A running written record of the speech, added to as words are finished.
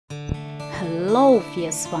Hello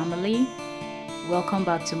fierce family, welcome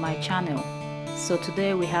back to my channel. So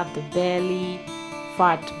today we have the belly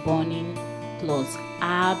fat burning plus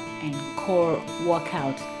ab and core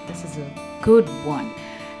workout. This is a good one.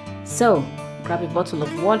 So grab a bottle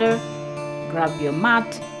of water, grab your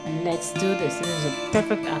mat, and let's do this. This is a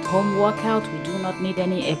perfect at home workout. We do not need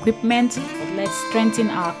any equipment, but let's strengthen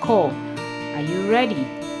our core. Are you ready?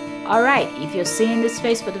 All right, if you're seeing this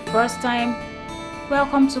face for the first time,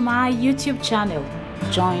 welcome to my YouTube channel.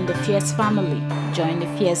 Join the fierce family, join the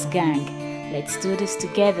fierce gang. Let's do this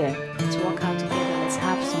together. Let's work out together. Let's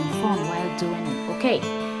have some fun while doing it. Okay,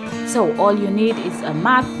 so all you need is a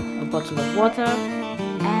mat, a bottle of water,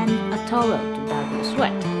 and a towel to dab your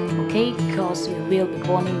sweat. Okay, because we will be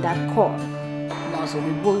burning that core muscle.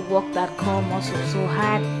 We will work that core muscle so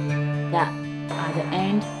hard that at the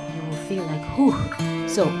end you will feel like whew.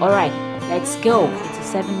 So alright, let's go. It's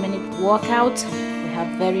a 7-minute workout. We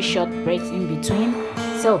have very short breaks in between.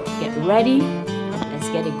 So get ready. Let's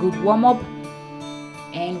get a good warm-up.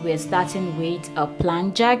 And we're starting with a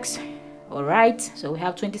plank jacks. Alright, so we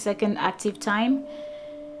have 20-second active time.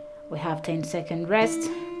 We have 10-second rest.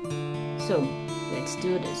 So let's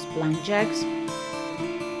do this. Plank jacks.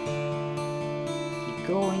 Keep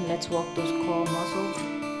going. Let's work those core muscles.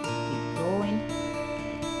 Keep going.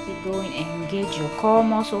 Keep going. Engage your core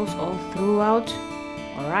muscles all throughout.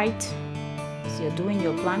 Alright. So you're doing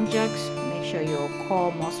your plank jacks. Make sure your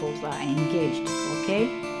core muscles are engaged. Okay?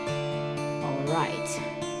 Alright.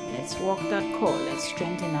 Let's work that core. Let's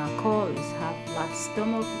strengthen our core. Let's have flat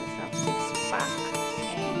stomach. Let's have six-pack.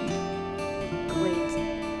 And great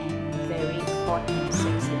and very hot and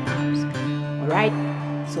sexy abs. Alright,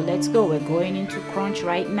 so let's go. We're going into crunch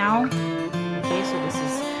right now. Okay, so this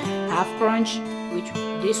is half crunch, which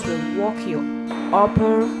this will work your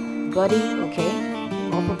upper body, okay,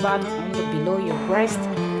 upper back, under below your breast,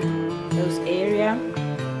 those area.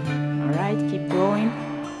 Alright, keep going.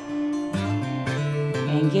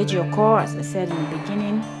 Engage your core, as I said in the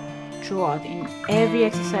beginning. Throughout in every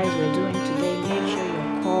exercise we're doing today, make sure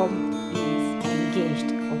your core is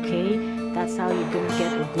engaged. Okay, that's how you're going to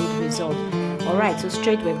get a good result. All right, so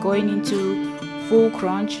straight we're going into full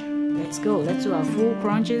crunch. Let's go. Let's do our full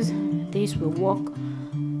crunches. This will work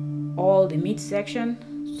all the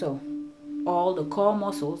midsection, so all the core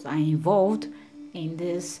muscles are involved in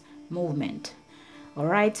this movement. All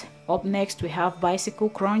right, up next we have bicycle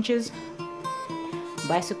crunches.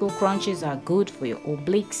 Bicycle crunches are good for your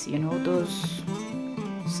obliques, you know, those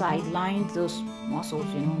side lines, those muscles,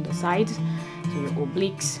 you know, on the sides. So your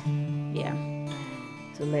obliques, yeah.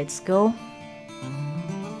 So let's go.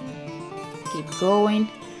 Keep going.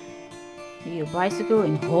 Do your bicycle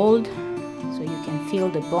and hold so you can feel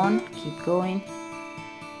the burn. Keep going.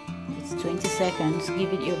 It's 20 seconds.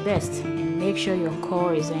 Give it your best and make sure your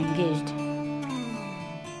core is engaged.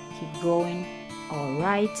 Keep going. All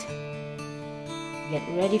right. Get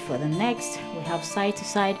ready for the next. We have side to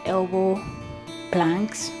side elbow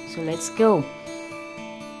planks. So let's go.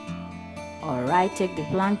 Alright, take the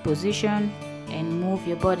plank position and move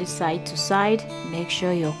your body side to side. Make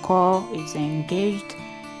sure your core is engaged.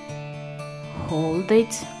 Hold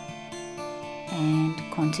it and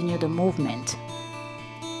continue the movement.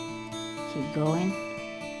 Keep going.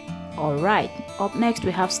 Alright, up next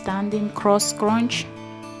we have standing cross crunch.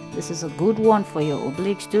 This is a good one for your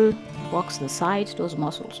obliques too. Works the side, those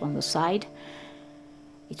muscles on the side.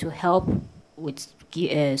 It will help with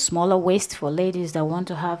a smaller waist for ladies that want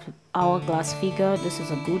to have hourglass figure. This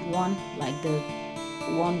is a good one, like the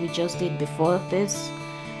one we just did before this.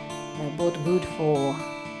 They're both good for,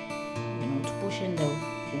 you know, to push in the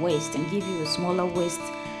waist and give you a smaller waist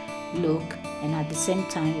look, and at the same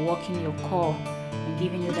time working your core and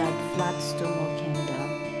giving you that flat stomach and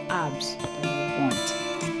abs that you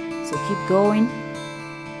want. So keep going.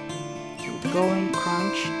 Going,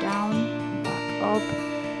 crunch down, back up.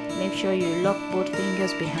 Make sure you lock both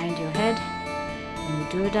fingers behind your head when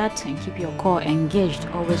you do that, and keep your core engaged.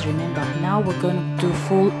 Always remember, now we're going to do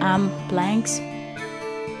full arm planks.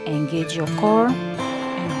 Engage your core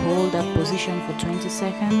and hold that position for 20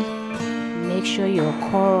 seconds. Make sure your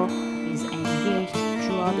core is engaged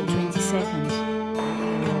throughout the 20 seconds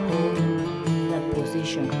and you're holding that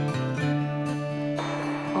position.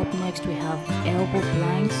 Up next we have elbow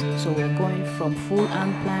planks. So we're going from full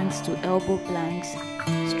arm planks to elbow planks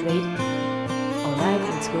straight. Alright,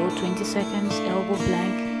 let's go. 20 seconds elbow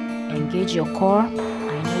plank. Engage your core.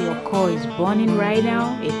 I know your core is burning right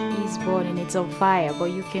now. It is burning, it's on fire,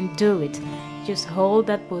 but you can do it. Just hold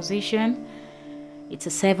that position. It's a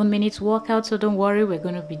 7-minute workout, so don't worry, we're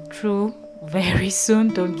going to be through very soon.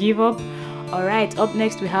 Don't give up. Alright, up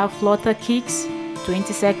next we have flutter kicks.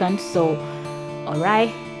 20 seconds. So all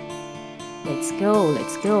right, let's go.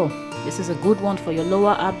 This is a good one for your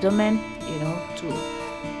lower abdomen, you know, to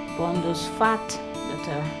burn those fat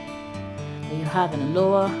that you have in the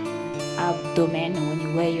lower abdomen when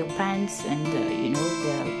you wear your pants, and you know,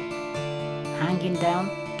 they're hanging down,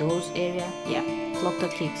 those area. Yeah, floctor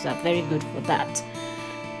kicks are very good for that.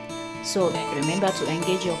 So remember to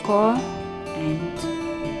engage your core and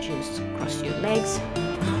just cross your legs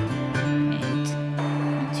and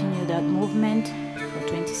continue that movement for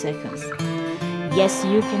 20 seconds. Yes,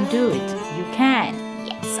 you can do it. You can.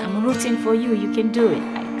 Yes, I'm rooting for you. You can do it.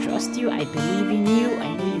 I trust you. I believe in you.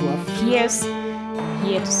 I know you are fierce. I'm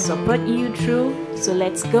here to support you through. So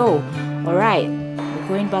let's go. All right. We're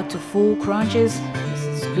going back to full crunches. This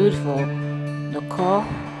is good for the core.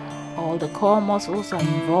 All the core muscles are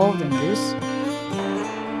involved in this.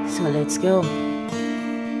 So let's go.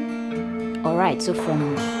 All right. So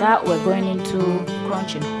from that, we're going into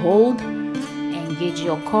crunch and hold. Engage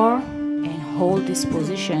your core and hold this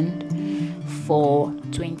position for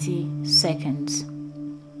 20 seconds.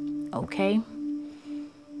 Okay,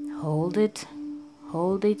 hold it,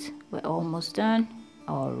 we're almost done.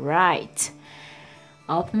 All right,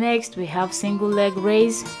 up next we have single leg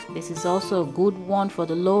raise. This is also a good one for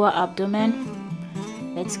the lower abdomen.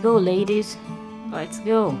 Let's go, ladies, let's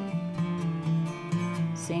go.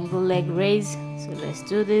 Single leg raise. So let's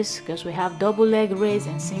do this because we have double leg raise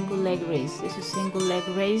and single leg raise. This is single leg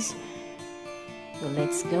raise. So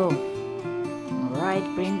let's go. All right,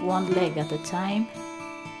 bring one leg at a time.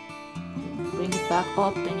 Bring it back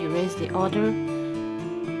up, then you raise the other.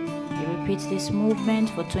 You repeat this movement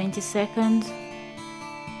for 20 seconds.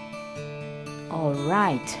 All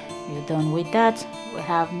right, you're done with that. We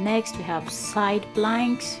have side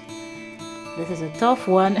planks. This is a tough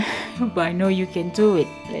one, but I know you can do it.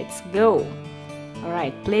 Let's go. All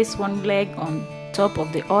right, place one leg on top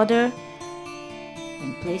of the other.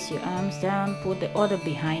 And place your arms down, put the other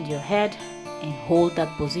behind your head and hold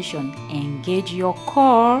that position. Engage your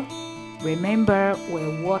core. Remember,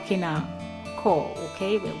 we're working our core,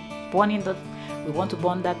 okay? We want to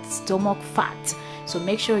burn that stomach fat. So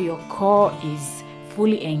make sure your core is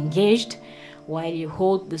fully engaged while you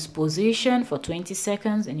hold this position for 20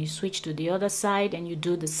 seconds and you switch to the other side and you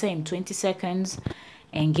do the same 20 seconds.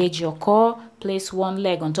 Engage your core, place one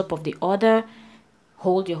leg on top of the other.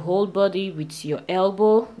 Hold your whole body with your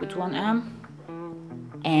elbow with one arm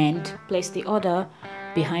and place the other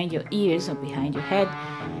behind your ears or behind your head,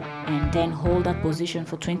 and then hold that position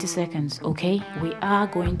for 20 seconds. Okay, we are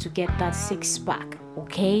going to get that six-pack.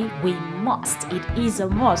 Okay, we must. It is a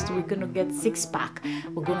must. We're gonna get six-pack.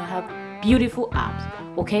 We're gonna have beautiful abs.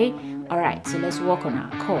 Okay, all right, so let's work on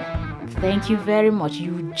our core. Thank you very much.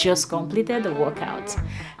 You just completed the workout.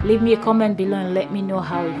 Leave me a comment below and let me know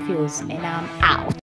how it feels, and I'm out.